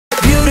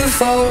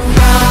wonderful.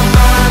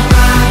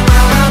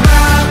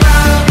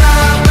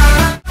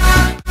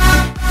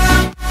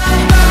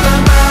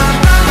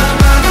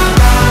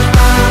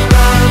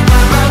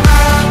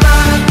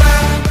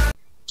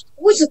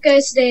 What's up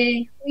guys,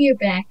 today we are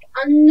back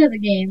on another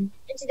game,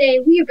 and today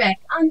we are back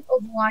on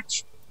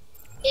Overwatch,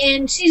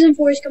 and Season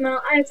 4 is coming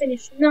out. I have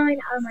finished 9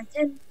 out of my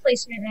 10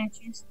 placement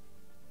matches.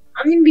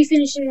 I'm going to be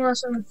finishing the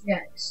last one with you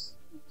guys,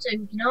 so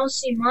you can all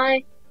see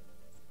my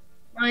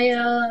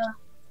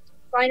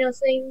final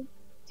thing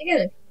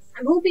together.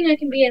 I'm hoping I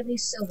can be at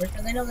least silver,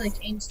 because I know they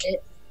changed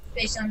it,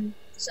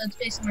 so it's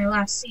based on my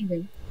last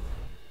season.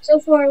 So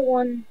far I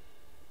won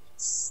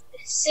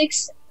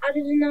 6 out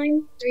of the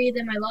 9, 3 of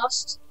them I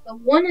lost. But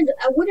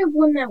I would have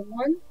won that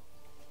one,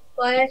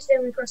 but I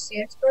accidentally pressed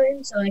the X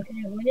button, so I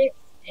couldn't win it,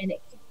 and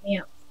it kicked me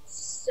out.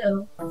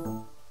 So,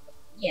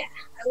 yeah,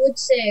 I would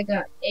say I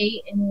got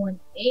 8 and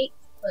won 8,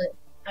 but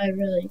I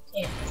really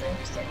can't because I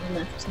accidentally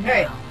left.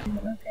 Alright,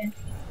 okay.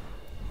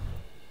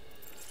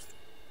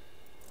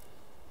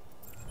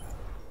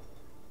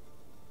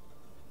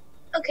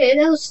 Okay,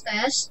 that was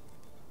fast.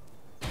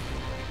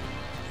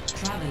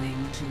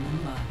 Traveling to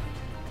Mumbai.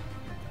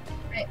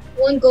 Right,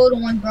 1 gold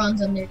and 1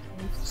 bronze on their team,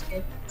 which is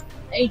good.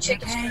 I need to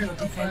check his career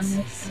profile on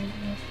this.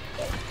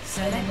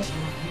 Select your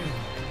hero.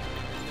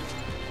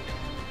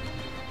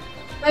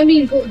 If I'm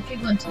being gold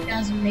people in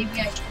 2000, maybe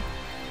I can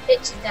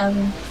hit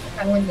 2000 if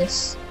I win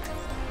this.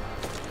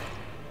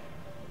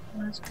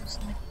 Last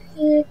person I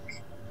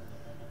pick.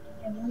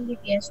 I have 1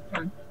 DPS,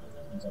 come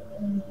on.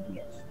 1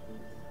 DPS.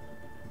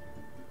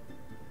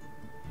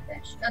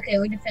 Dash. Okay,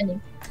 we're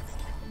defending.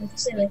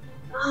 Let's say like,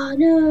 oh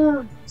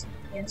no!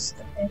 Yes,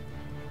 okay.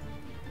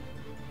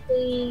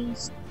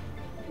 Please.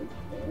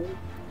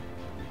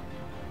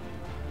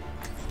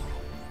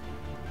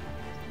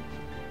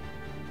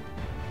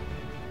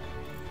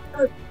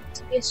 Oh,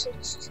 yes,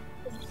 it's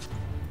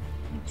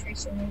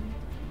Tracer maybe.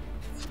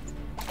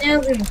 Now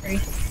we're in 3.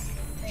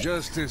 Right.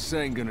 Justice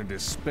ain't gonna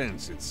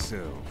dispense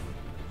itself.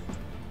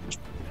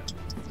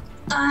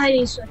 Ah, I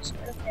need to switch.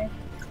 Okay.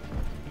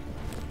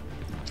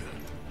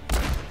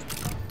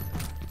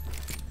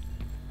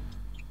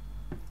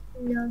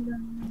 No,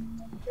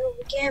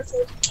 we can't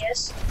afford to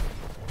guess.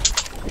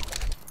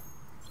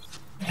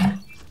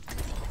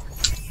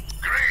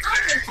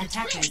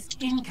 Attackers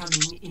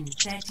incoming in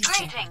 30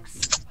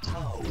 seconds.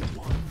 How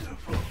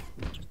wonderful.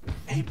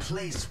 A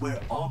place where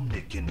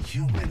Omnic and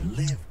human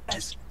live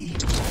as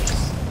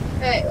equals.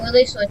 Alright, well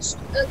they switched.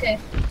 Okay.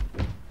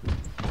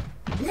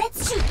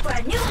 Let's shoot for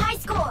a new high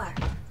score.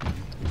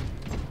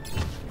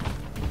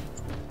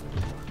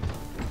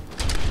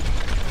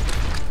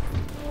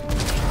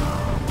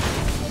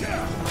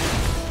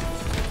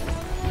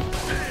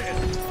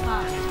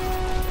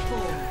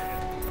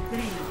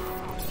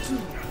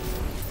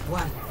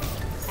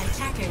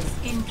 Attackers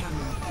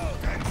incoming.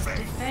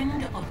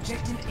 Defend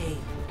objective A.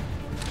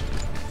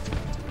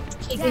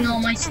 Keeping all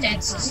my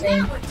stats the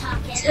same. Now we're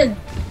talking.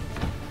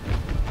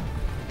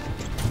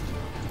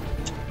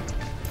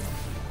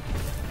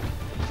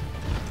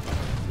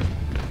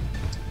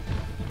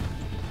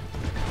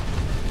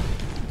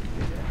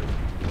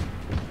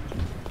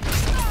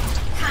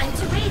 Time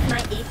to raise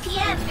my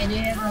APM. Okay, they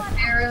have a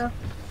Pharaoh,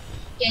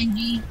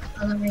 Genji,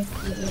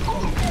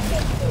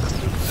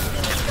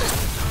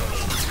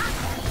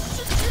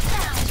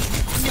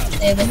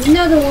 they have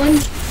another one.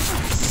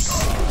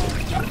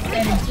 They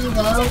have a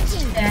D-Ball, which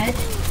is bad.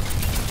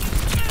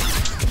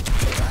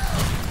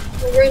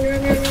 Run.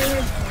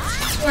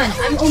 Come on,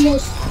 I'm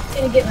almost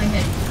gonna get my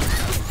head.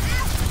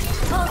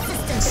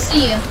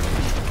 See ya.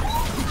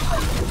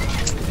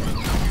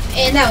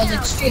 And that was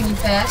extremely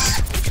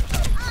fast.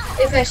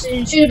 If actually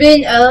it should have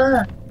been,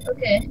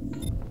 okay.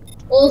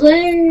 Well,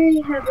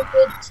 they have a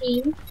good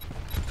team.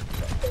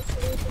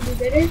 Hopefully we can do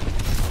better.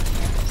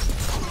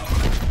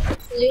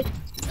 Hopefully.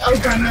 Oh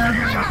god, no.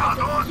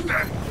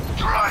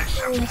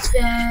 Oh, it's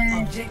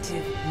bad.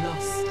 Objective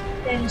lost.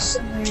 That is so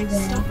very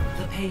bad. Stop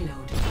the payload.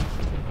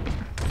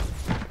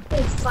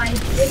 Oh, fight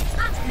it.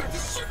 I'm about to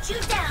shoot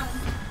you down.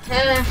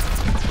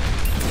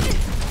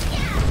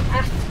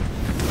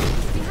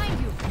 Behind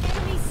you.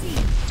 Enemy C.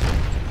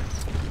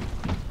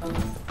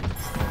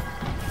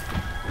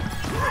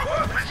 Group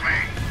up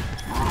here.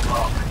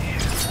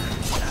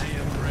 I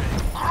am ready.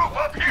 Group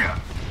up here.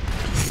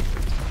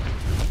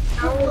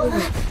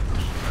 Ow.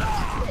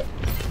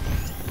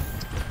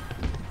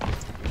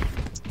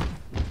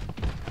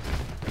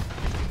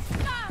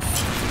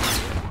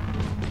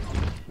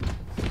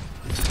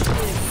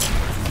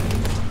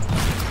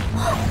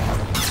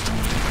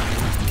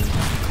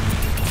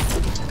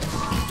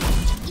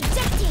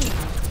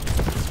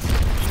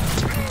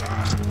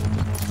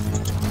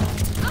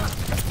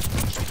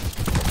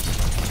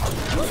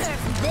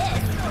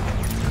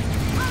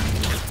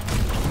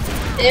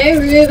 They're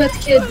really about to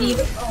kill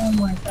Diva. Oh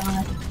my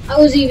god. I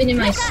was even in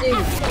my suit.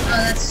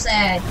 Oh, that's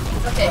sad.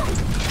 Okay.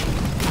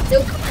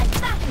 Nope.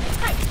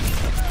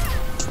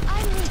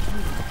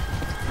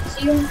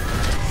 See you.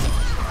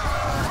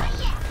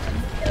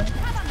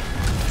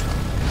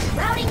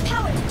 Routing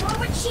power to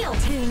forward shield.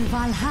 Till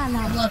Valhalla.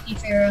 I'm lucky,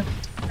 Pharaoh.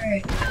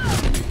 Alright.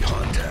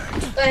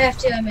 If I have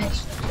to, I might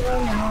switch it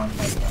on now.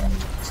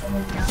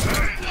 Someone down.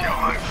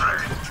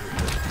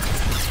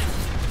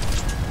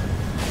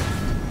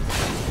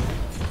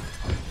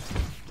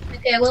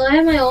 Okay, well I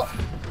have my ult.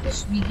 This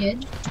should be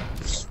good.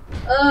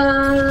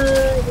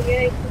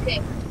 Yeah,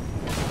 okay.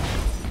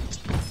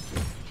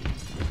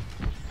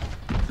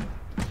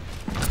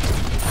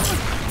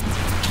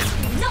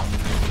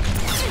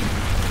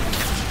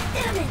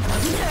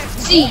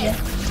 See ya.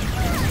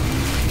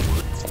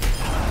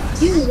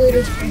 You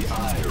little freak.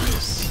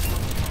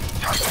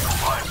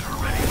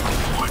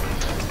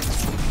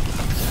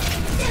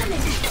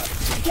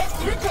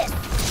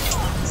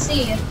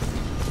 See ya.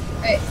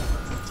 Alright.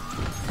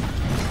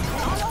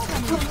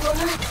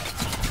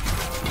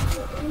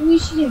 What are you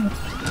shooting?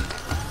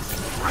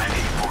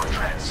 Ready for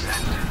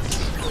transcendence.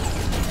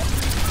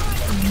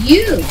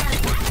 You!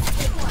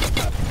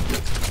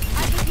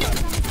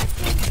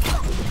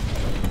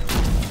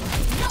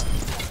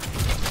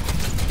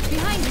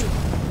 Behind you.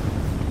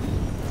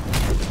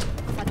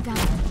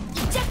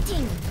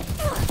 Ejecting.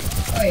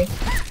 Alright.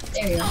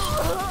 There you go.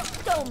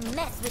 Don't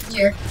mess with me.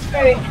 Here.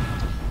 Alright.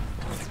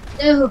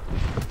 No.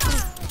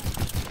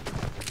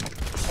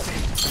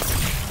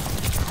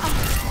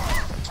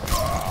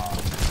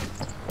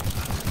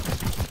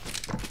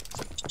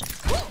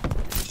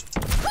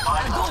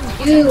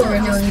 You are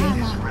annoying me.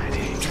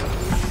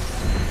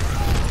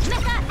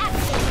 Mega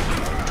action.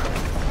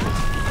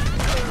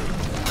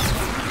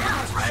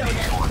 Ready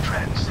for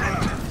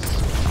transcendence.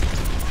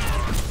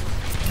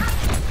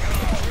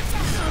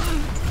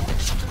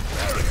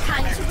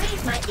 Time to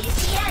raise my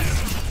APM.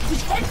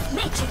 Defense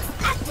matrix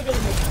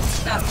activated.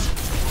 Stop.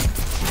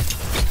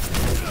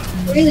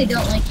 I really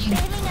don't like you.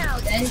 Bailing out.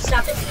 Zen,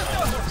 stop it.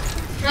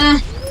 Ah,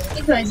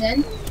 goodbye,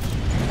 Zen.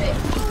 Wait.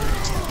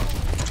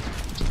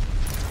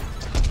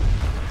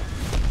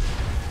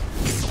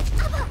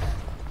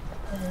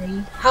 Where are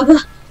you? Abba!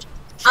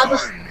 Abba!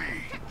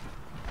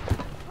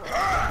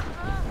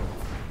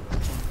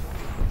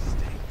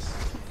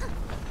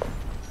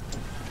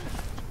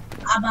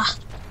 Abba!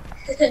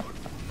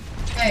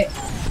 Alright.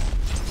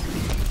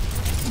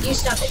 You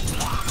stop it.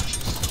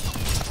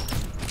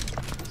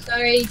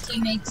 Sorry,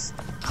 teammates.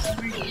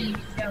 Over to you.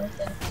 Deal with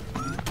that.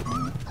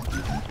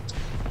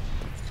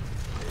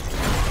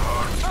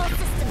 All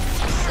systems.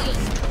 See.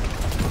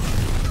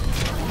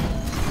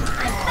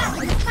 I'm back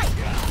in the fight.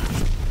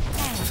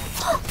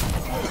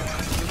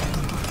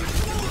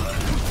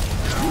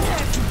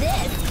 Nerf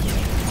this.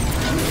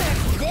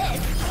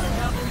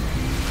 Nerf this.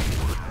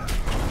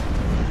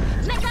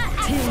 Mega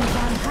action.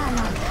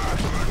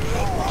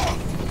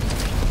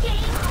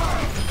 Game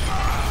on.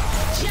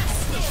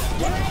 Justice.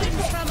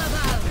 From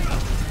above.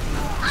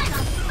 I'm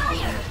on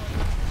fire.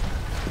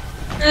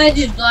 I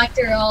just blocked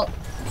her ult.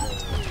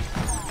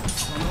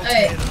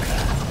 Alright.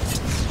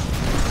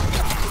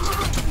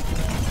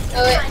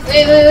 Oh,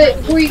 wait.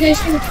 Before you guys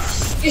can.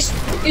 Just,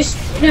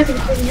 you're not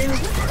gonna kill me now.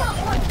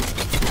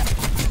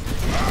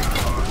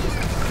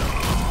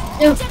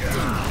 No.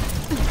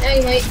 Now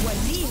you might.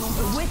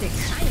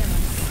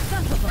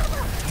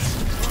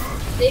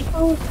 They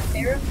follow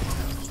Pharaoh?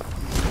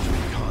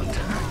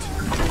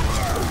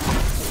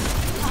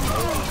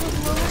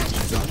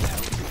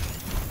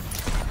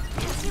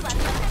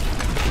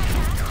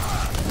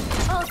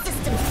 All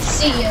systems.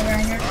 See ya,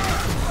 Reiner.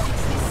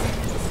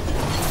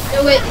 No,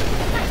 wait.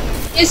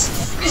 Yes.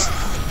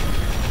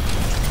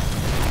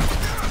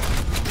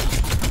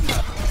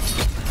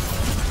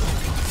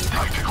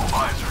 Tactical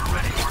visor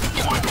ready for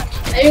deployment.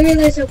 I didn't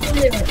realize how cool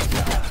they were.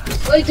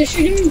 Wait, they're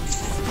shooting me.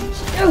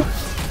 No.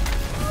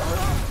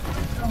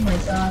 Oh my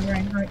god,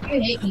 Reinhardt. You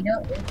hate me,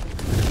 don't you?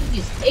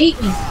 You just hate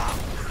me.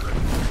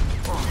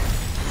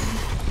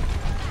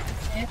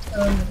 Let's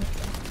go.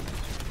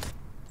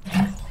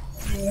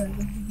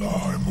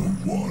 I'm a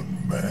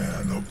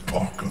one-man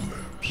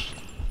apocalypse.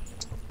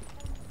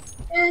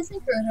 Yeah, I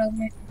think Roadhog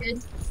might be good.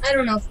 I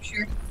don't know for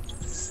sure.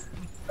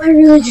 I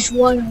really just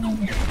want to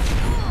win.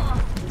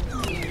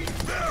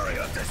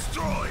 Barrier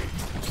destroyed.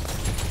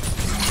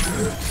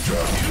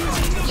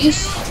 You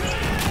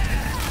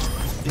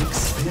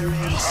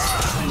Experience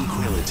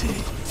tranquility.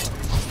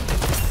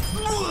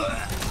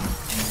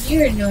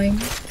 You're annoying.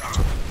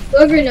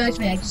 Whoever annoys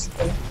me, I just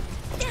kill.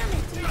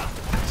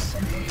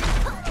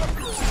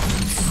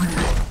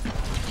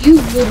 You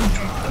little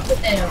jerk. I'll put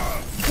that up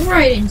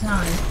right in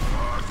time.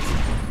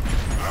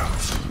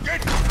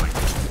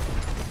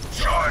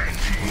 Sure.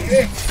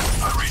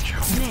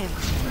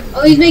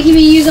 Oh, he's making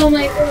me use all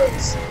my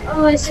bullets.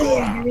 Oh, I see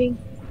what you're doing.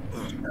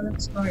 Oh,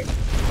 that's smart.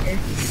 Here.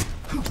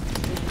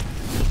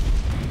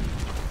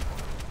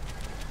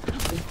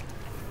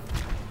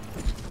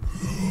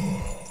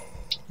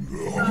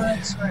 Oh,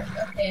 that's smart.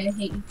 Okay, I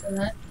hate you for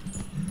that.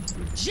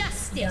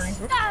 Justice.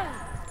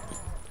 Die.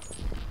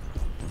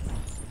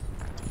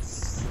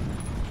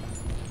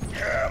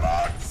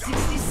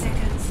 60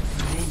 seconds.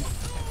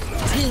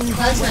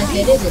 That's not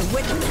good, is it?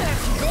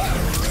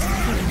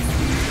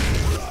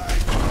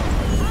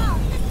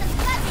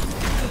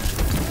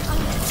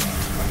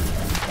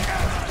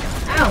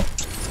 Ow.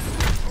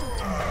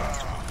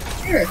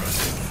 Sure.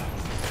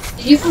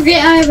 Did you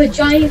forget I have a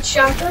giant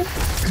shotgun?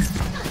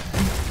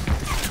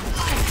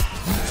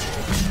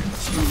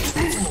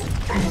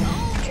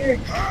 Sure.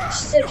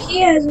 Except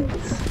he has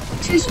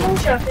two small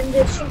shotguns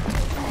that shoot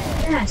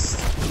fast.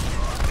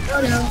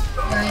 Oh no.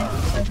 Right.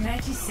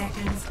 30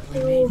 seconds Oh.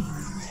 remaining.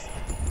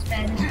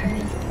 Bad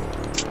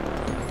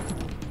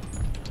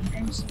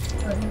is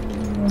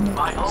bad.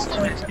 My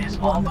ultimate is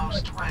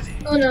almost ready.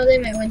 Oh no, they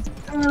might win.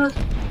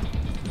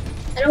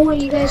 I don't want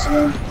you guys to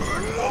win.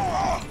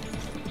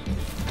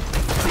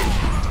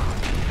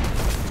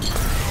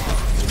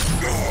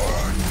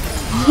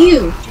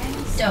 You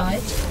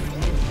died.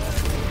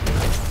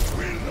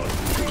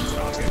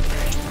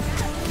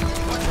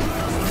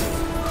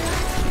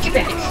 Get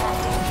back.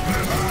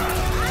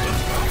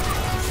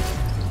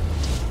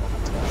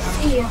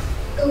 See ya.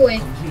 Go away.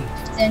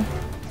 Then.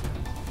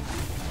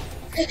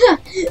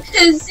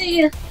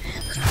 See ya.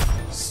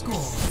 Score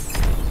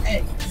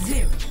Alright.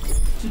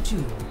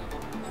 0-2.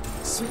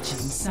 Switching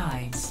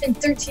sides. It's been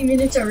 13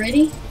 minutes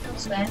already. That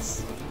was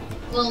fast.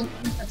 Well,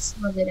 let's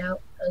smooth it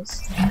out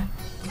because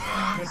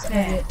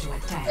Prepare to a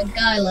attack.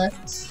 guy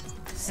left.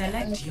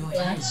 Select your hero.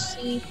 Let's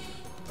see.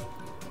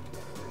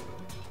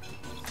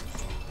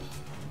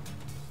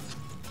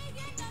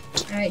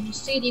 Alright,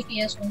 just 2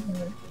 DPS from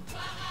here.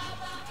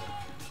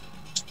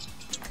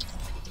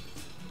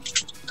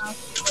 I'll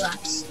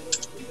collapse.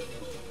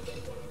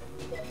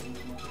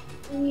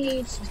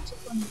 Please, just took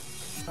one.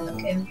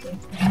 Okay, I'm good.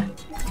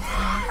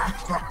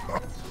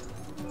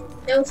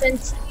 No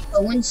offense,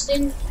 but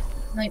Winston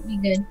might be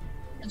good.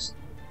 Just,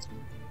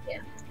 yeah,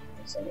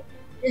 I said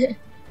it.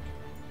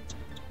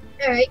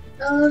 Alright,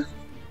 oh,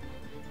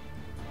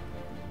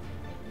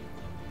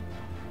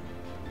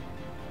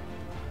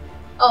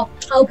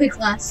 I'll pick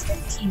last.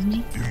 Tease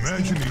me.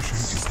 Imagination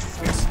is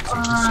the essence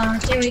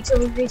of Can't wait till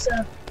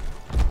Risa.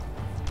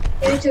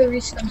 Can't wait till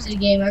Risa comes to the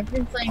game. I've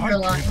been playing her a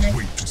lot, and can't I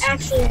wait to see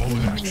actually you all in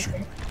really like action.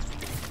 her.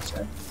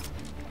 So.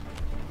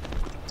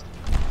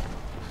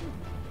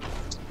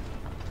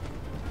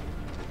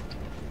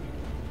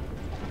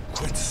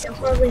 They'll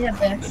probably have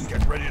that. Then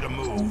get ready to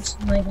move. So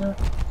might not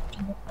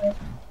even play.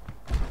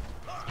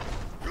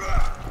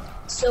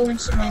 So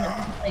Winston might not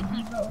even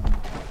play Diva.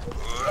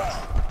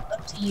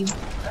 Up to you.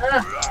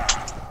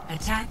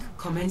 Attack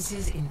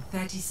commences in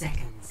 30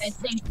 seconds. I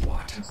think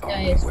What this are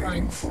guy we is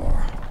waiting fine.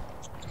 for?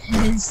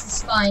 This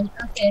is fine.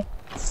 Okay.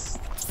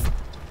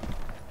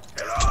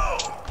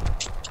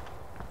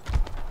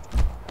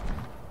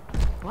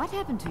 What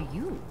happened to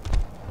you?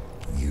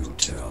 You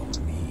tell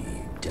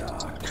me,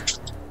 Doc.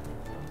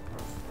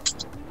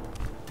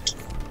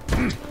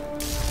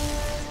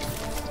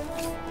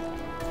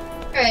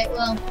 Alright,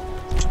 well.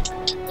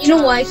 You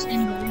know why it's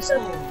named Risa?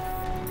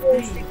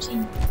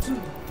 15. 2,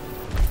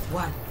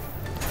 1.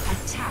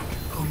 Attack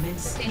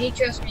commences. Okay, he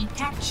trusts me.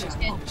 Capture It's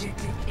good.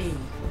 objective A.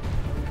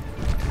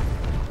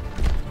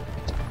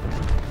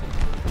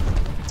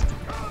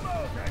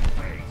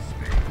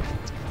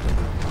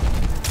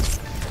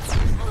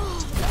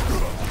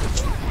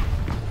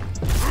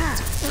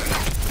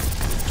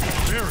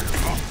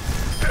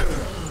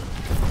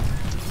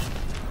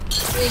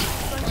 Wait,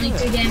 only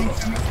 2 damage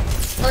from it.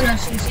 Oh no,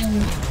 she was healing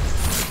me.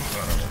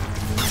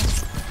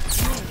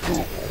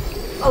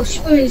 Oh, she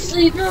put me to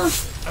sleep. No.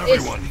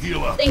 Everyone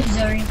heal up. Thank you,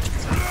 Zari.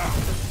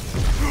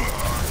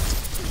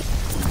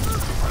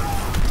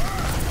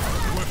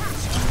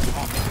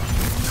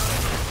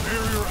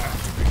 Barrier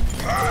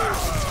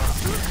activated.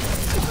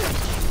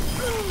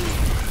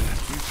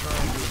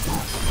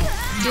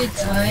 Good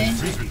die.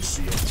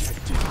 Frequency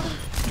objective.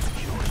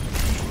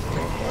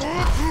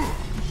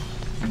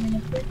 I'm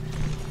gonna quit.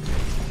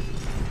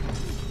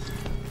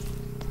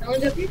 No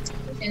one's up here?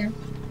 Okay, now.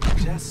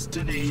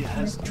 Destiny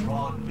has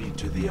drawn me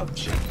to the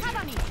objective. I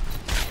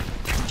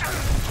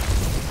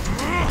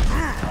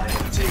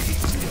am taking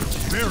the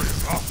objective. Barrier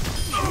up.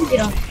 Get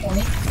off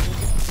point.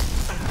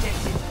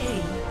 Objective A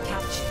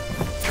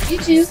captured. You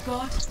too.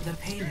 Escort the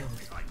payload.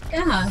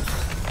 God.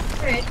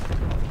 Alright.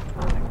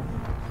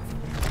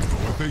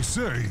 What they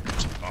say,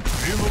 a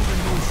payload in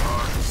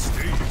motion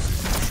stays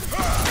in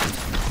motion.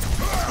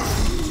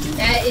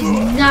 That is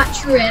not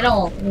true at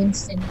all,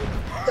 Winston.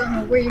 Don't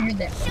know where you heard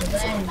that from,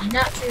 but that is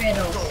not true at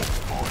all.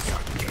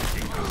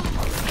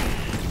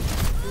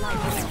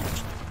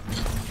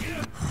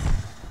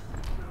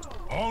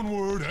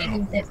 Onward I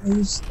and think that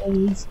moves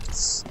always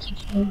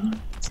keeps moving.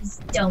 This is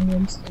dumb,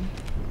 Winston.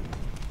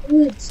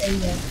 Who would say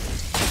that?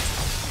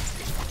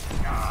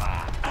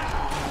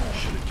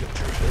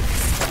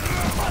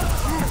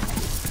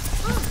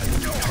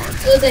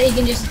 So that he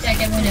can just attack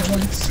everyone at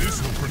once.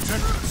 this will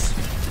protect us.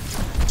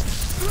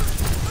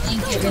 You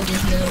get rid of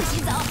his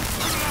healers.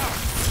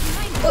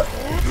 Oh,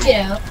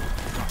 get out.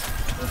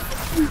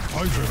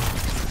 Hydra.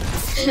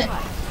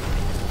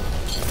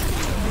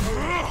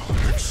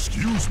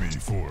 Excuse me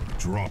for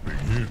dropping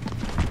in.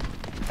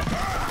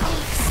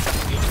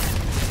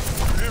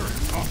 Barrier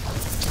up.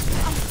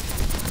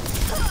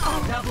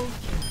 Double,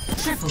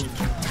 triple.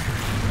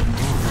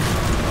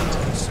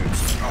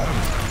 Since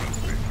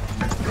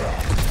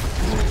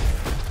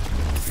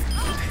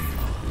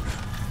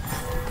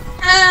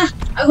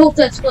I hope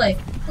that's play.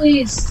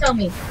 Please tell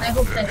me. I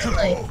hope that's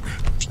play.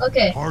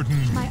 Okay. Pardon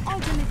me. My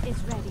ultimate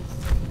is ready.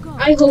 Go.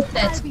 I hope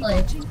that's I'll be play.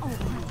 watching over.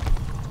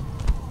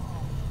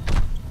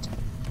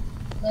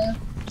 Hello?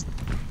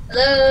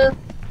 Hello?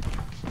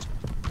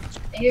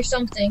 I hear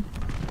something.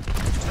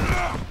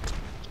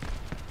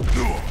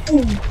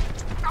 Ooh.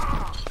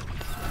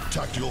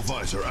 Tactical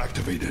visor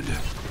activated.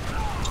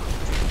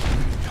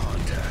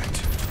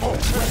 Contact. Nope.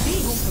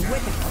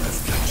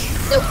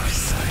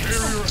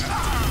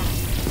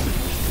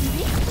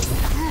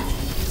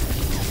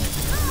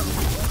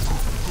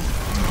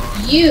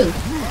 You,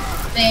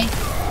 Faye,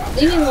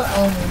 leave me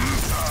alone.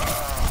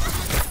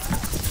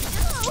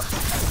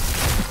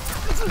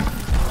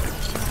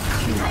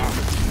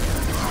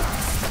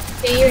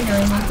 Okay, you're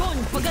 90.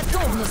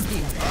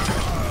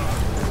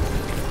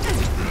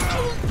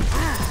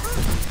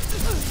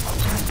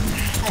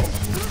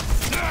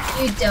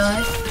 You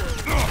die.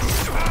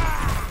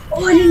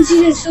 Oh, I didn't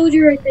see that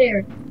soldier right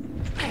there.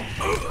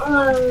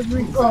 Oh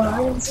my god, I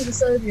didn't see the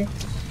soldier.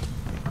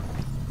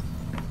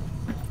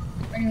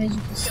 Anyways,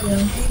 you can still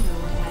win.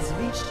 Has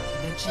reached the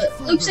But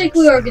looks like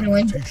we are gonna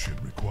win. Rotation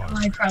required.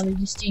 I probably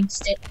just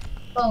jinxed it.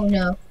 Oh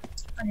no.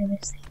 How did I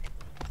say that?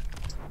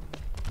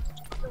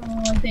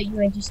 Oh, I bet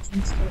you I just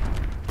jinxed it.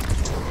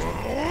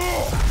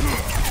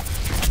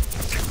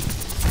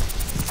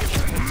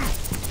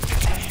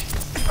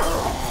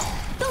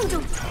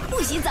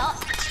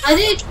 How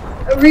did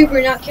a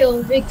Reaper not kill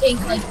a big tank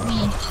like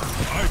me?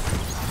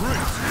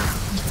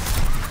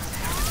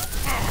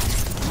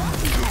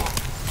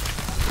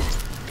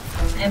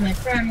 I have my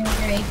primary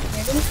ready.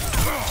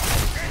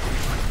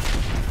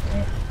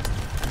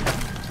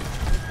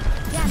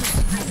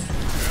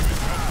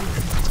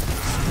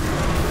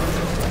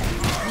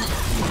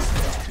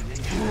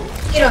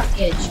 Get off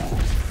the edge.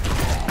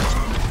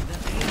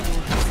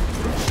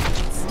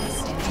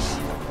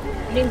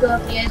 You didn't go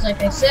off the edge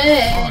like I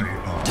said.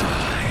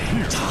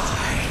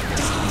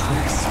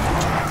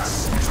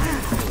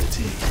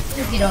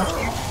 You get off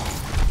here.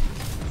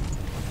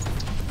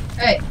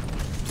 Alright.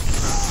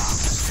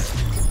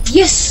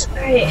 Yes!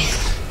 Alright.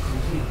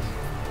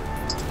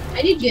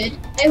 I did good.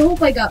 I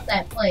hope I got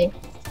that play.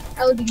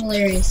 That would be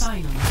hilarious.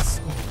 final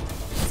score.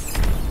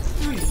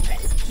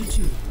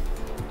 3-2.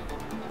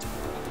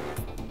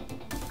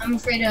 I'm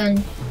afraid on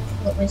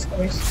what my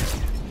score is.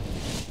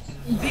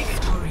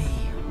 Victory.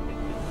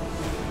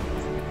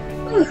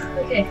 Whew,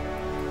 okay.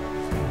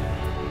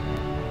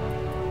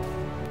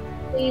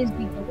 Please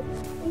be good.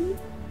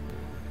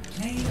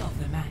 Play of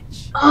the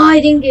match. Oh, I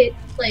didn't get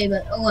play,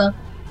 but oh well.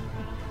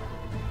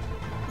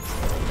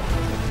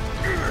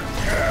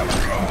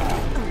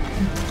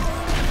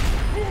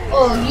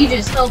 Oh, you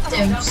just helped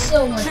him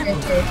so much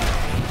right there.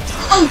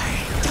 Oh!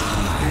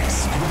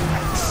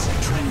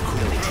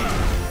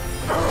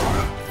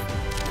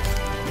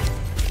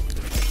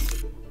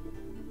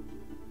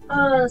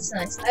 Oh, that's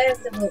nice. I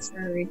have to vote for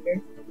a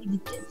Reaper. He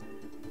did good.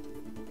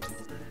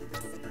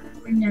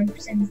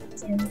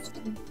 49% damage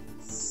too.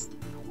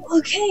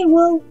 Okay,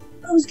 well,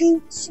 I was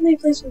good. So many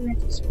placement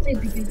matches. Please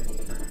be good.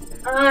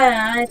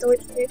 I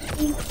thought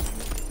 50.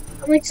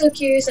 I'm like so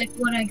curious, like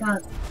what I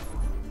got.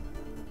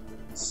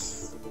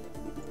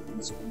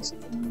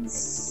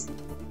 Please.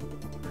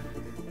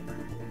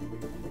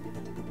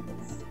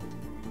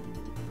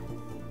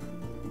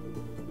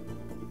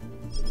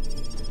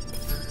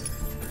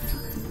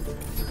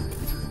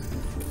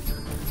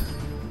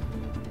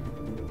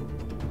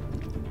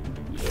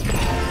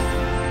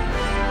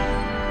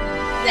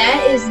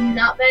 That is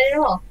not bad at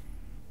all.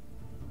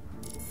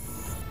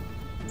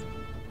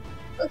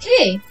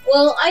 Okay,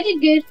 well, I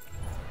did good.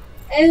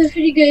 I have a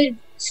pretty good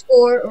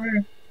score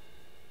or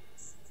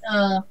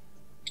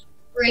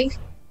rank.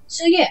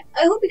 So yeah,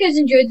 I hope you guys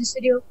enjoyed this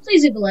video.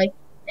 Please leave a like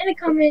and a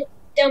comment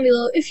down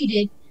below if you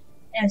did.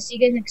 And I'll see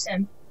you guys next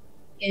time.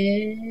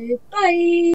 Goodbye.